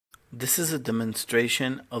This is a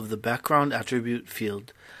demonstration of the background attribute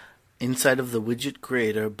field inside of the widget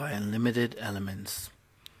creator by unlimited elements.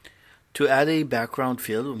 To add a background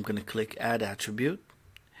field, I'm going to click Add Attribute.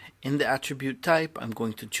 In the attribute type, I'm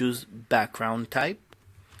going to choose Background Type.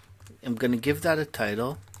 I'm going to give that a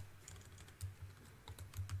title.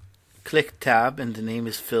 Click Tab and the name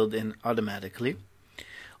is filled in automatically.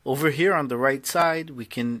 Over here on the right side, we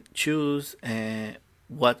can choose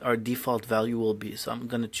what our default value will be. So I'm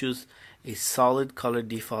going to choose a solid color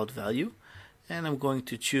default value, and I'm going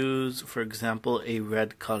to choose, for example, a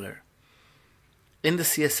red color. In the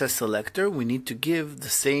CSS selector, we need to give the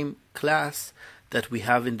same class that we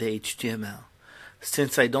have in the HTML.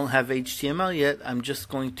 Since I don't have HTML yet, I'm just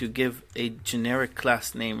going to give a generic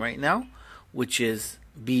class name right now, which is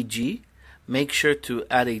BG. Make sure to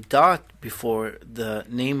add a dot before the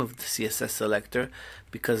name of the CSS selector,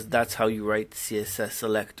 because that's how you write CSS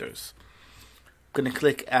selectors. I'm going to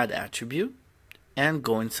click Add Attribute and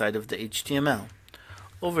go inside of the HTML.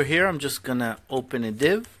 Over here, I'm just going to open a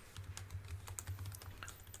div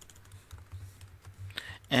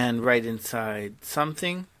and write inside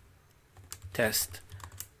something, test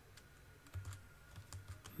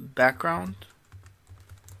background,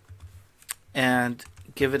 and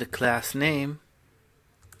give it a class name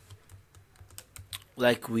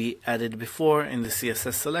like we added before in the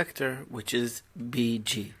CSS selector, which is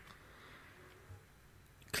BG.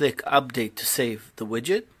 Click Update to save the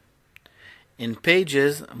widget. In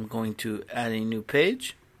Pages, I'm going to add a new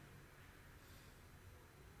page.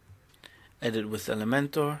 Edit with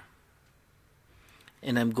Elementor.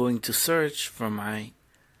 And I'm going to search for my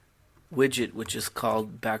widget, which is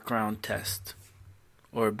called Background Test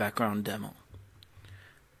or Background Demo.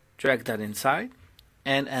 Drag that inside,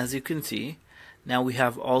 and as you can see, now we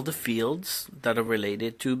have all the fields that are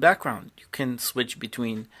related to background. You can switch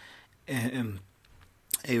between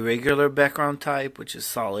a regular background type, which is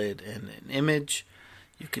solid, and an image.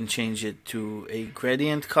 You can change it to a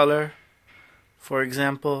gradient color, for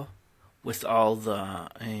example, with all the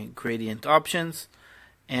gradient options,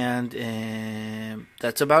 and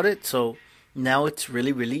that's about it. So now it's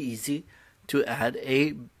really easy to add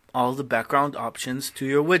all the background options to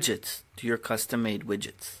your widgets, to your custom made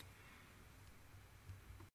widgets.